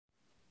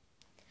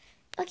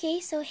Okay,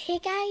 so hey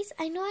guys,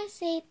 I know I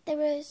said there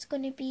was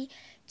going to be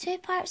 2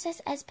 parts.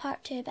 This is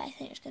part 2, but I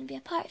think there's going to be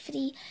a part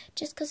 3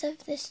 just because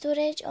of the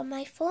storage on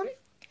my phone.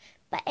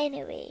 But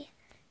anyway,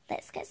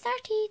 let's get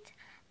started.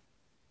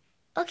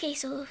 Okay,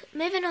 so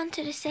moving on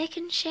to the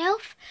second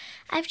shelf,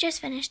 I've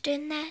just finished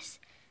doing this.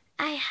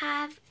 I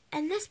have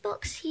in this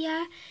box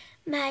here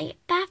my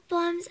bath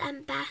bombs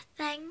and bath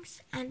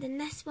things, and in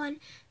this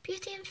one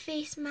beauty and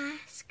face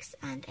masks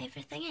and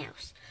everything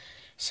else.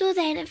 So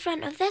then in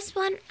front of this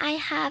one I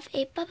have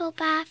a bubble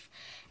bath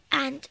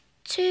and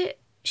 2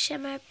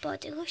 shimmer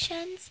body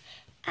lotions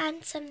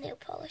and some nail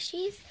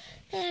polishes.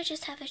 Then I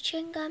just have a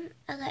chewing gum,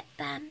 a lip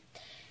balm,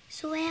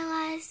 as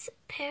well as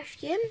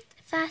perfume,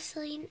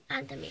 Vaseline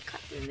and a makeup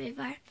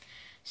remover.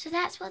 So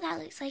that's what that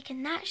looks like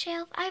in that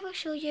shelf. I will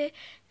show you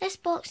this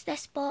box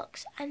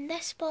and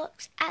this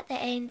box at the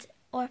end,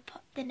 or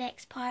the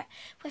next part,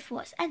 with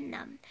what's in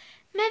them.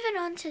 Moving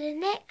on to the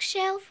next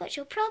shelf, which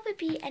will probably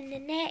be in the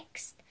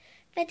next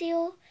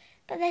video,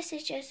 but this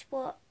is just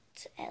what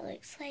it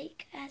looks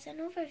like as an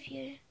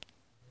overview.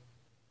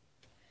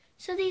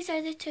 So these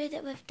are the 2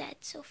 that we've did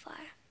so far.